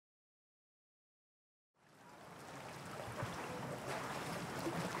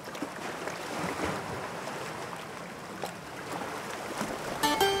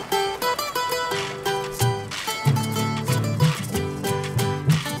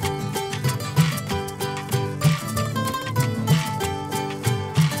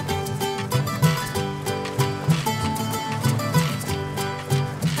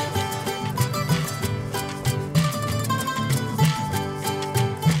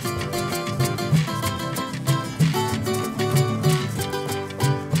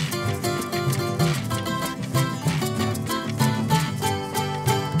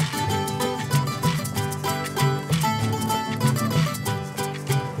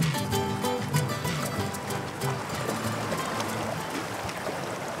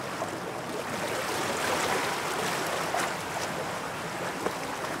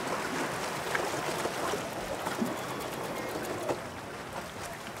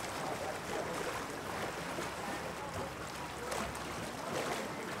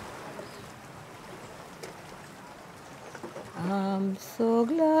so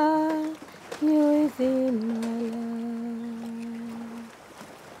glad you is in my life.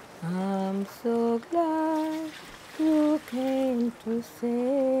 I'm so glad you came to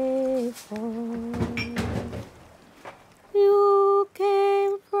save us. You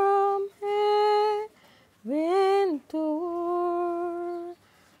came from heaven to earth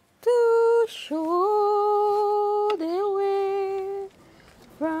to show the way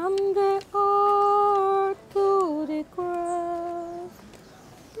from the earth to the cross.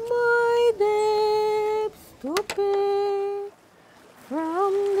 My debts to pay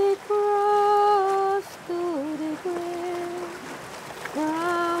from the cross to the grave,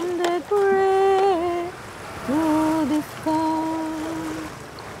 from the grave to the sky.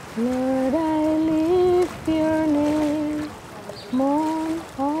 Lord, I lift your name more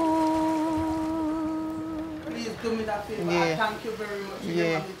high. Please do me that favor. Yeah. Thank you very much.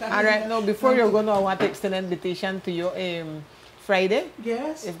 Yeah. All right, now before you go, I want to extend an invitation to you. Friday,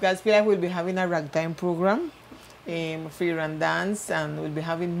 Yes. if God's will, we'll be having a ragtime program, free run dance, and we'll be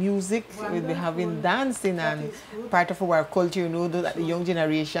having music. Wonderful. We'll be having dancing, That and is good. part of our culture, you know, that the young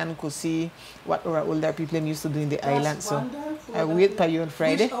generation could see what our older people used to do in the island. So Wonderful. I wait for you on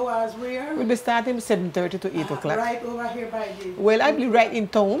Friday. Which hours where? We'll be starting 7:30 to 8 o'clock. Right over here by the... Well, I'll be right in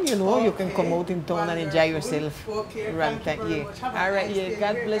town, you know. You can Okay. come out in town and enjoy Wonderful. yourself. Okay, Right, thank you very yeah. much. Have a All right, nice yeah. day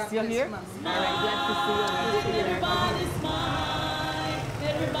God here. bless God you bless here. you, ma'am. All right, glad to see you. Everybody's mine,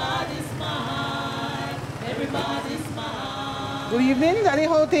 everybody's mine, everybody's mine. Good evening, Daddy.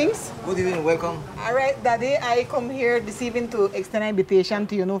 How things? Good evening, welcome. All right, Daddy. I come here this evening to extend an invitation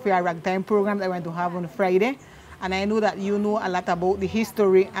to you know for a ragtime program that I want to have on Friday, and I know that you know a lot about the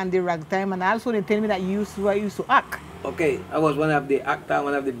history and the ragtime, and also they tell me that you used to act. Okay, I was one of the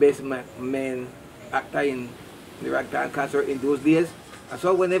best men actor in the ragtime concert in those days. And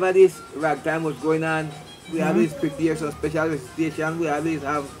so whenever this ragtime was going on, we always prepare some special recitation. We always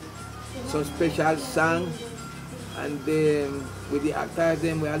have some special song, and with the actors,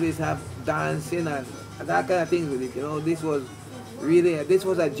 then we always have dancing and that kind of things with it. You know, this was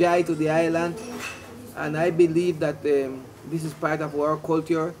a joy to the island, and I believe that this is part of our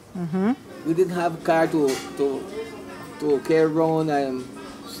culture. We didn't have car to carry around and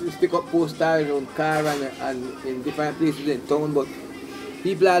stick up posters on car and in different places in town, but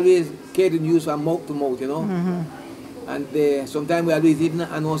people always carry the news from mouth to mouth, you know. And sometimes we always even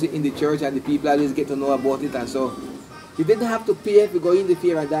announce it in the church, and the people always get to know about it. And so you didn't have to pay if you go in the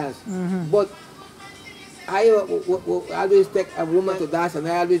fair and dance. But I always take a woman to dance, and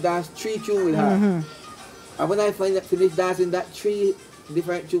I always dance 3 tunes with her. And when I finish dancing that 3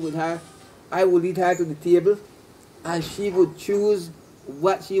 different tunes with her, I would lead her to the table, and she would choose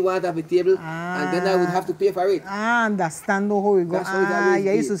what she wants at the table, and then I would have to pay for it. Understand how it goes. That's how it always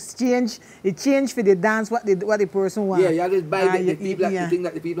Yeah, you used to change. It changed for the dance what the person wants. Yeah, you always buy the people, yeah. the thing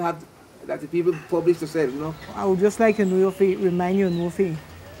that the people have, that the people publish to sell, you know. I would just like to know if it remind you know if you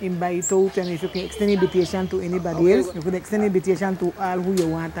invite out, and if you can extend invitation to anybody else, you could extend invitation to all who you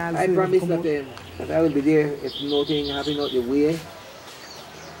want. All I who promise come that, out. that I will be there if nothing happening out the way.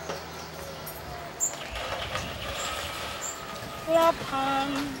 Clap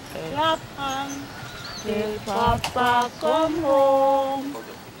hand, till Papa come home.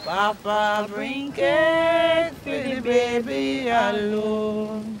 Papa bring cake for the baby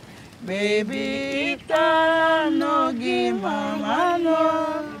alone. Baby, it no give mama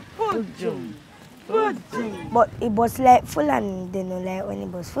no. Pujum, pujum. But it was like full, and they know like when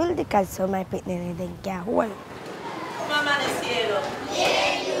it was full because some my picnic they can't hold. Mamá del cielo.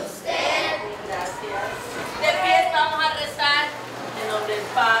 Bien, ¿y usted? Gracias. De pie vamos a rezar en nombre del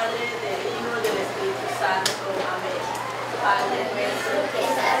Padre, del Hijo y del Espíritu Santo. Amén. Padre nuestro que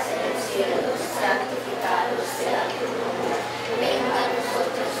estás en el cielo, santificado sea tu nombre. Venga a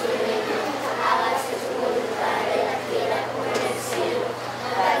nosotros su reino, hágase su voluntad en la tierra como en el cielo.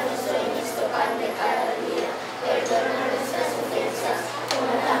 Danos hoy nuestro pan de cada día. Perdona nuestras ofensas,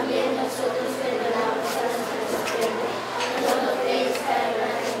 como también nosotros perdonamos a los que nos ofenden. No nos dejes caer en la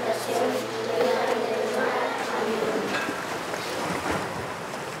tentación, líbranos del mal. Amén.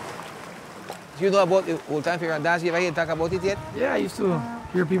 Do you know about the old time fair and dance? You ever hear talk about it yet? Yeah, I used to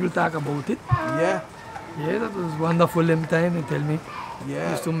hear people talk about it. Yeah. Yeah, that was wonderful them time, they tell me.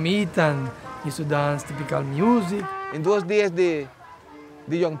 Yeah. Used to meet and used to dance typical music. In those days, the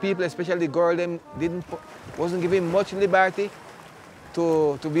young people, especially the girl, them wasn't given much liberty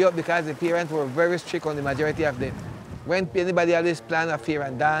to be up because the parents were very strict on the majority of them. When anybody always plan a fair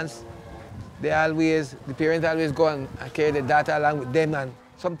and dance, the parents always go and carry the daughter along with them. And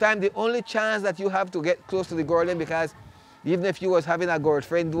sometimes the only chance that you have to get close to the girl, because even if you was having a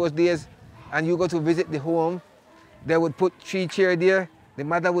girlfriend those days and you go to visit the home, they would put 3 chairs there. The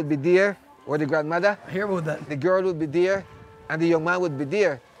mother would be there, or the grandmother. I hear about that. The girl would be there, and the young man would be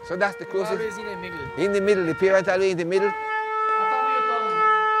there. So that's the closest. Always in the middle. In the middle, the parent always in the middle.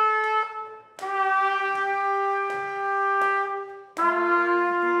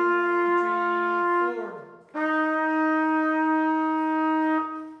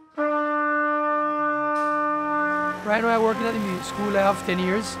 Right now I'm working at the music school. I have 10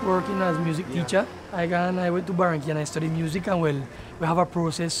 years working as music teacher. I went to Barranquilla and I studied music, and well, we have a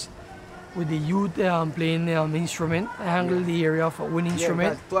process with the youth playing instrument. I handle the area of wind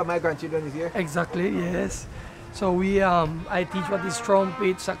instrument. Yeah, 2 of my grandchildren is here. Exactly, yes. So I teach what is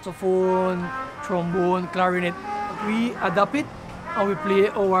trumpet, saxophone, trombone, clarinet. We adapt it and we play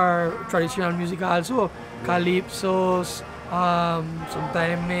our traditional music also. Calypsos,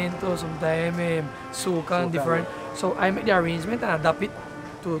 sometimes mento, sometimes soca and different. So I make the arrangement and adapt it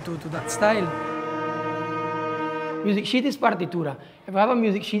to that style. Music sheet is partitura. If I have a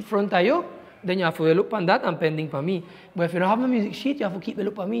music sheet front of you, then you have to look on that and pending for me. But if you don't have a music sheet, you have to keep the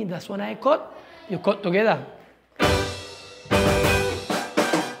look for me. That's when I cut, you cut together.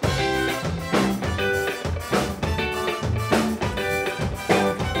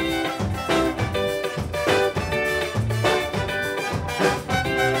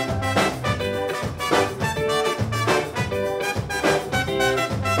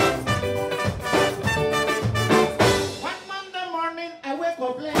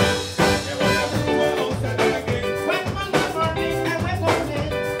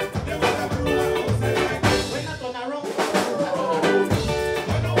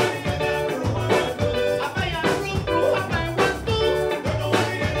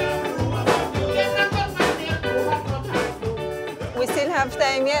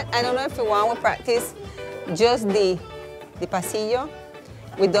 I don't know if we want to practice just the pasillo.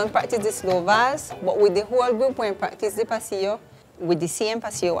 We don't practice the slow vals, but with the whole group we practice the pasillo with the same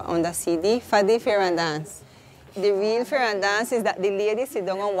pasillo on the CD for the fair and dance. The real fair and dance is that the ladies sit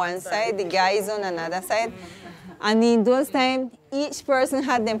down on one side, the guys on another side. And in those times, each person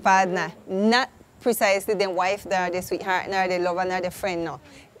had their partner, not precisely their wife, nor their sweetheart, nor their lover, nor their friend, no.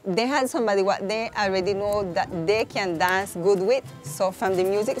 They had somebody what they already know that they can dance good with. So from the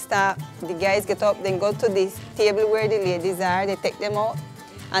music start, the guys get up, then go to this table where the ladies are, they take them out,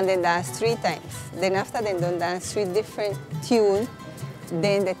 and then dance 3 times. Then after they done dance 3 different tunes,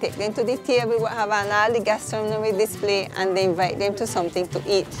 then they take them to the table, what have an all the gastronomy display, and they invite them to something to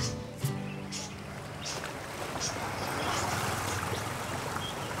eat.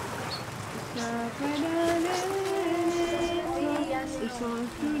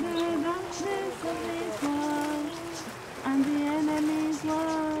 And the enemy's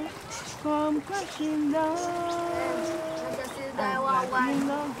wall come crashing down. You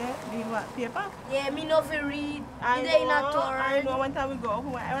don't get the what paper? Yeah, me know if you read. I know one time we go.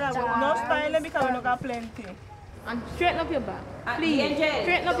 When I go, no style because we don't got plenty. And straighten up your back. Please,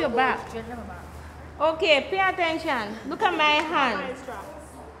 straighten up your back. Okay, pay attention. Look at my hand.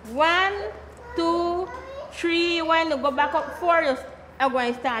 1, 2, 3. When you go back up 4, you are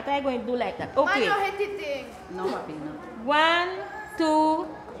going to start. I'm going to do like that. Okay. No, papi, no. 1, 2,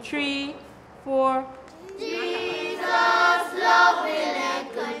 3, 4. Jesus loving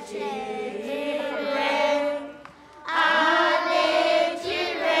little children, and the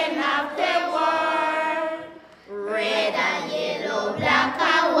children of the world, red and yellow, black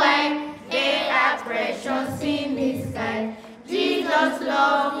and white, they are precious in the sky. Jesus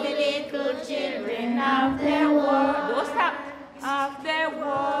loving little children of the world. Don't stop. Of the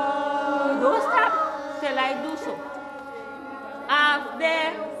world. Don't stop till I do so. Of the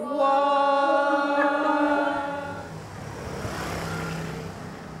world.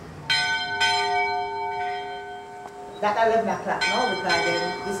 That 11 o'clock now because then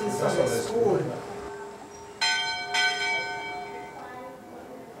this is from the school.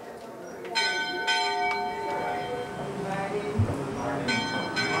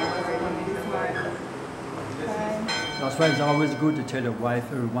 That's why it's always good to tell your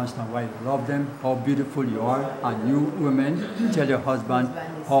wife every once in a while, love them, how beautiful you are, and you women, tell your husband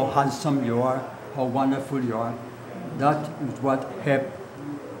how handsome you are, how wonderful you are. That is what helps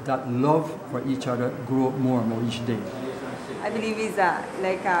that love for each other grow more and more each day. I believe it's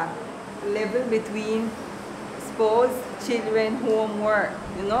like a level between spouse, children, home, work.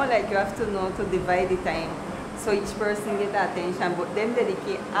 You know, like you have to know to divide the time. So each person get attention, but them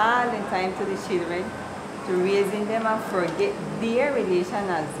dedicate all the time to the children, to raising them and forget their relation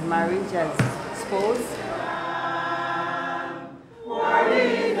as marriage, as spouse.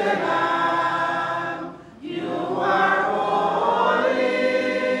 Holy,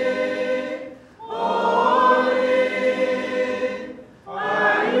 holy.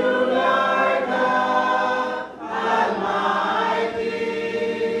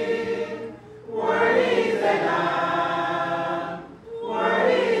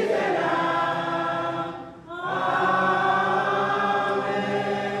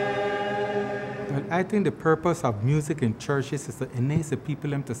 I think the purpose of music in churches is to enable the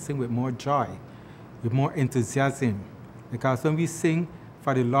people to sing with more joy, with more enthusiasm. Because when we sing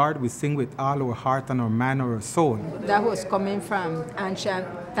for the Lord, we sing with all our heart and our mind or our soul. That was coming from ancient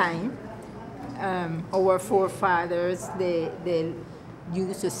time. Our forefathers, they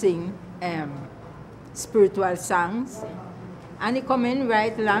used to sing spiritual songs. And it coming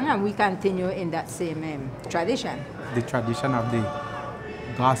right along, and we continue in that same tradition. The tradition of the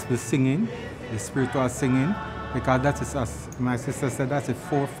gospel singing, the spiritual singing, because that is, as my sister said, that's the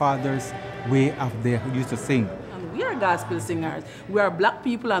forefathers' way of they used to sing. And we are gospel singers. We are black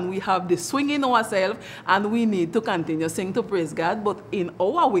people and we have the swing in ourselves, and we need to continue sing to praise God, but in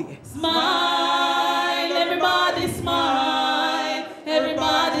our way. Smile, everybody smile,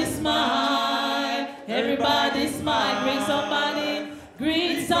 everybody smile, everybody smile.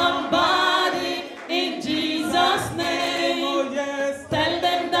 Greet somebody in Jesus' name. Oh yes. Tell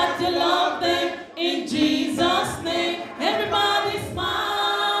them that you love them in Jesus' name. Everybody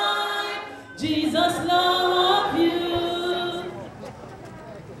smile. Jesus love you.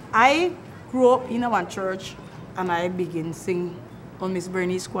 I grew up in one church and I began sing on Miss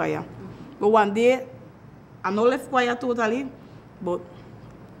Bernie's choir. But one day, I not left choir totally, but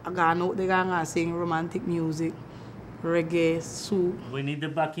I got out there and sing romantic music, reggae, soul. We need the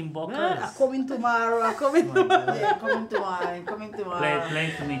backing vocals. I'm coming tomorrow, I'm coming tomorrow. Yeah, coming tomorrow.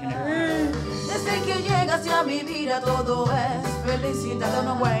 Play to me. Desde que llegas ya mi vida todo es felicidad,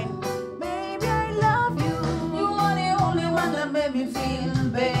 no bueno. Baby, I love you. You are the only one that made me feel,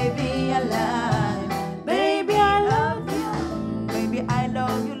 baby, alive. Baby, I love you. Baby, I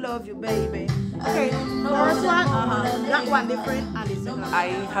love you, baby. Okay, first one, that one different, and the second. I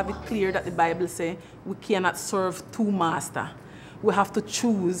have it clear that the Bible says we cannot serve two masters. We have to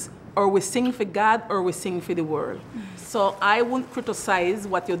choose, or we sing for God or we sing for the world. So I won't criticize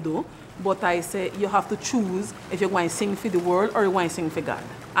what you do, but I say you have to choose if you're going to sing for the world or you're going to sing for God.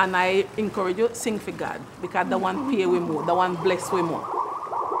 And I encourage you, sing for God, because the one pay we more, the one bless we more.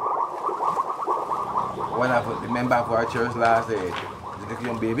 One of the members of our church last day, the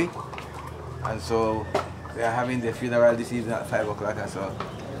young baby. And so they are having the funeral this evening at 5 o'clock, and so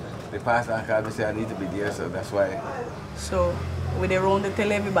the pastor called me and said I need to be there, so that's why. So we dey round to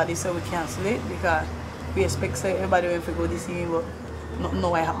tell everybody so we cancel it because we expect say everybody will go this evening, but nothing know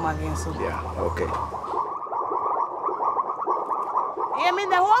what happen again. So yeah, okay. You mean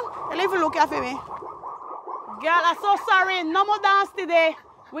the one? You look after me. Girl, I'm so sorry. No more dance today.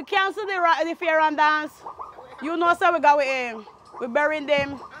 We cancel the fair and dance. You know, so we got with him. We burying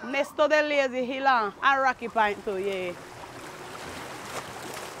them next to the Lazy Hill and Rocky Point too, yeah.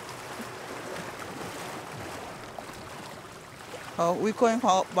 We going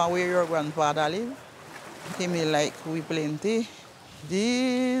up by where your grandfather live. He me like we plenty.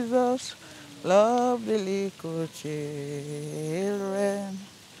 Jesus love the little children.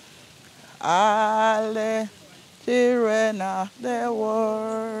 All the children of the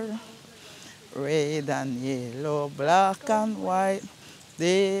world. Red and yellow, black and white,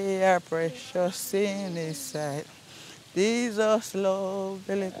 they are precious in His sight. Jesus loved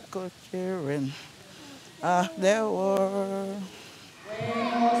the little children of the world.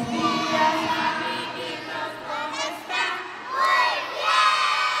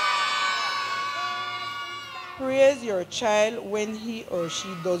 Praise your child when he or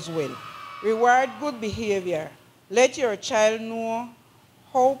she does well. Reward good behavior. Let your child know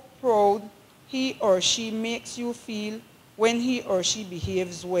how proud he or she makes you feel when he or she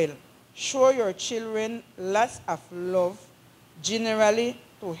behaves well. Show your children lots of love, generally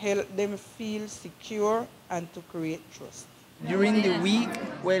to help them feel secure and to create trust. During the week,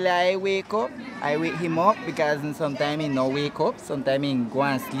 when I wake up, I wake him up because sometimes he no wake up, sometimes he go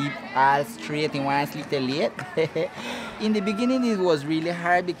and sleep all straight, he want to sleep till late. In the beginning, it was really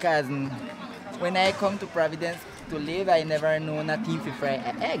hard because when I come to Providence to live, I never know nothing to fry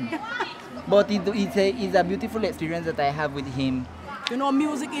an egg. But it's a beautiful experience that I have with him. You know,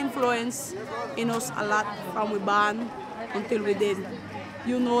 music influence in us a lot from we born until we dead.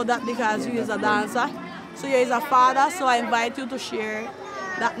 You know that because you is a dancer, so you is a father, so I invite you to share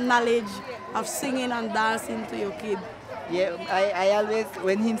that knowledge of singing and dancing to your kid. Yeah, I always,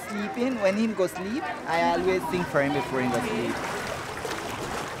 when him sleeping, when him go sleep, I always sing for him before he go sleep.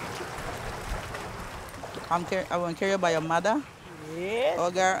 I want to carry you by your mother. Yes.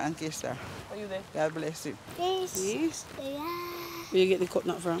 Hug her and kiss her. Are you there? God bless you. Yes. Where you get the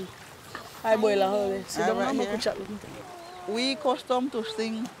coconut from? Hi, boy, hold it. Sit down and make a chat with me. We custom to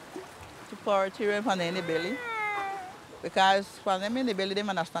sing to power children from any belly. Because from them in the belly, they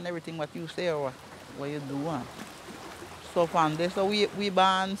understand everything what you say or what you do. So from there, so we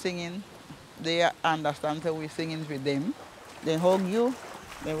born singing. they understand that we're singing with them. They hug you,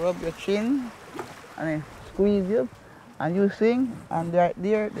 they rub your chin, and they squeeze you, and you sing, and right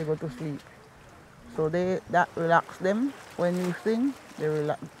there, they go to sleep. So that relax them. When you sing, they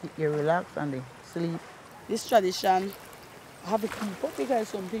relax and they sleep. This tradition, I have to keep up because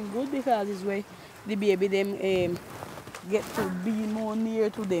it's something good, because it's where the baby them get to be more near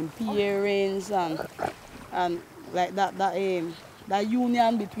to them parents, and like that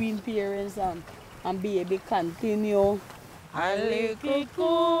union between parents and baby continue. A little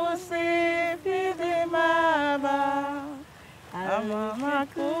cozy for the mama. A mama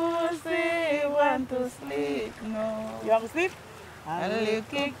cozy want to sleep now. You want to sleep? A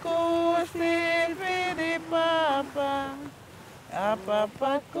little cozy for the papa. A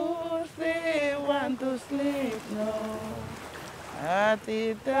papa cozy want to sleep now. A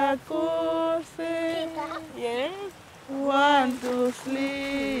tita cozy, yes, want to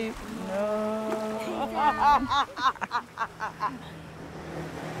sleep now.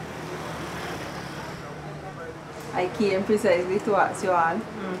 I came precisely to ask you all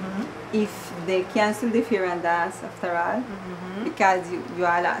if they cancel the fair and dance after all, because you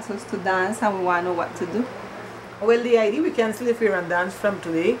all asked us to dance and we want to know what to do. Well, the idea we cancel the fair and dance from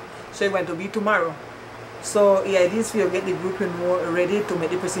today, so it's going to be tomorrow. So the idea is we'll get the group more ready to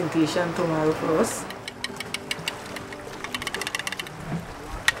make the presentation tomorrow for us.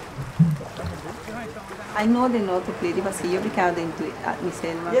 I know they know to play the pasillo because they do it at Miss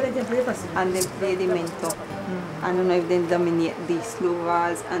Elma. Yeah, they can play pasillo. And they play the mento. I don't know if they dominate the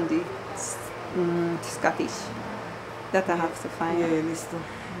Slovaks and the Scottish. That I have to find. Yeah, listo.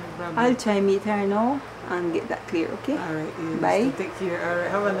 I'll try meet her now and get that clear, okay? Alright, yeah, bye. Listo. Take care. Alright,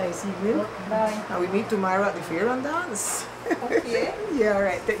 have a nice evening. Bye. And we meet tomorrow at the fair and dance. Okay. Yeah,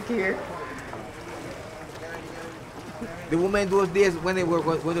 alright, take care. The women those days, when they were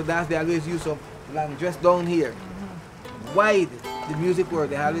going to dance, they always use some long dress down here. Wide the music were,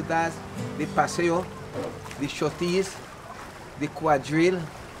 they always dance the paseo, the shotis, the quadrille,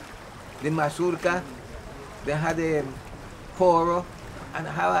 the mazurka, they had the poro, and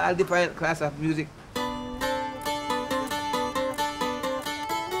have all different class of music.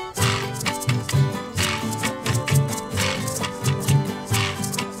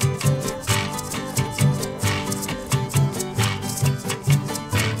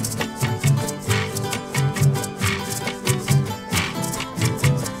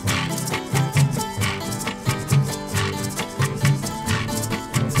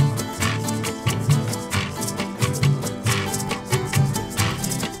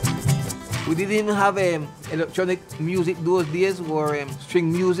 We didn't have electronic music those days, or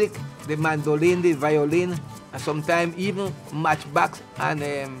string music, the mandolin, the violin, and sometimes even matchbox and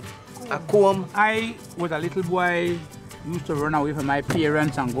a comb. I was a little boy, used to run away from my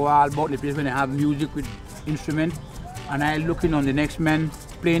parents and go all about the place when they have music with instruments. And I looking on the next man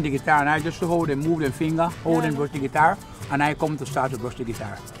playing the guitar, and I just saw how they move their finger, how they brush the guitar, and I come to start to brush the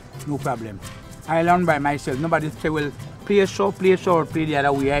guitar. No problem. I learned by myself. Nobody say, well, play so, or play the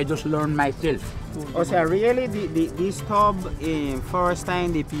other way. I just learned myself. So really, this tub, first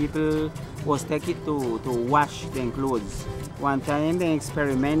time the people was take it to wash their clothes. One time they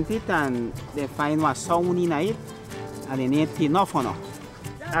experiment it and they find what sound in it, and they need enough on it.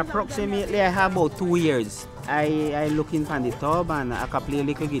 Approximately, I have about 2 years. I looking for the tub, and I can play a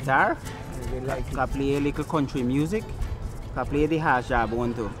little guitar, I can play a little country music, I can play the harsh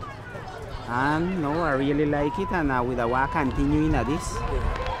jabon too. And no, I really like it, and with the work continuing at this.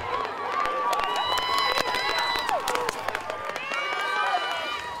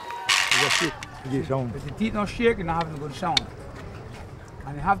 If the teeth not shake, you don't have a good sound.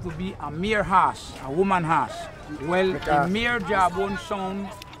 And it have to be a mere horse, a woman horse. Well, the mere jawbone sound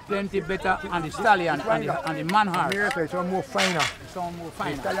plenty better on the stallion and the man horse. America sound more finer. Sound more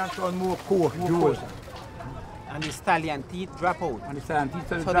finer. The stallion sound more coarse, coarse. And the stallion teeth drop out. And the stallion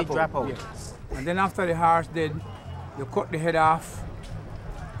teeth drop out. Yes. And then after the horse dead, you cut the head off,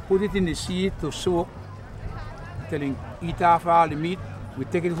 put it in the sea to soak, until it eat off all the meat. We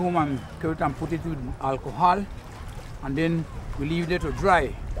take it home and cut it and put it with alcohol, and then we leave it to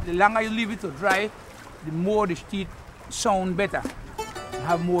dry. The longer you leave it to dry, the more the teeth sound better,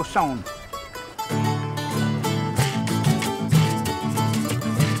 have more sound.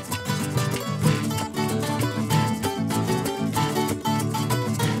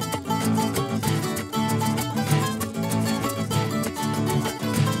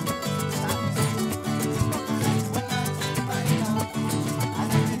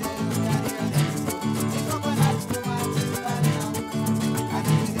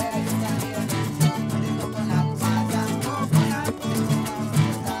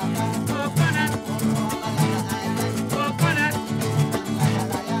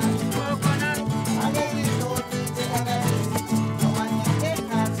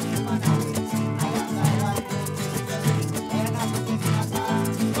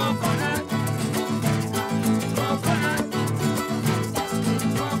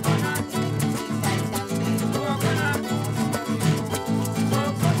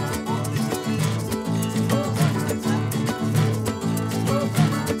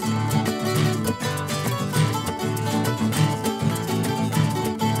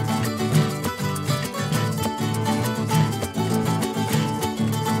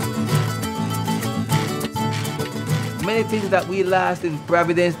 many things that we lost in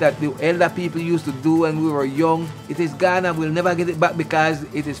Providence that the elder people used to do when we were young. It is gone and we'll never get it back because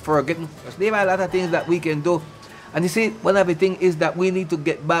it is forgotten. There are a lot of things that we can do. And you see, one of the things is that we need to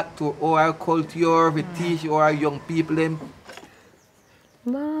get back to our culture, we teach our young people them.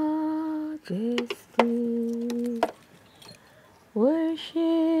 Majesty,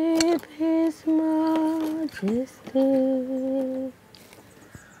 worship His majesty,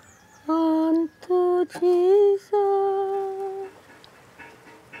 unto Jesus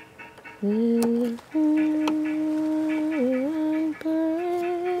we pray.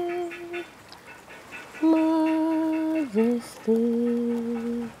 Majesty,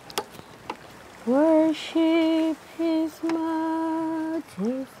 worship His majesty.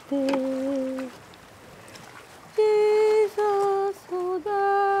 Jesus who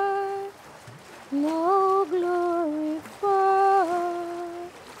died, no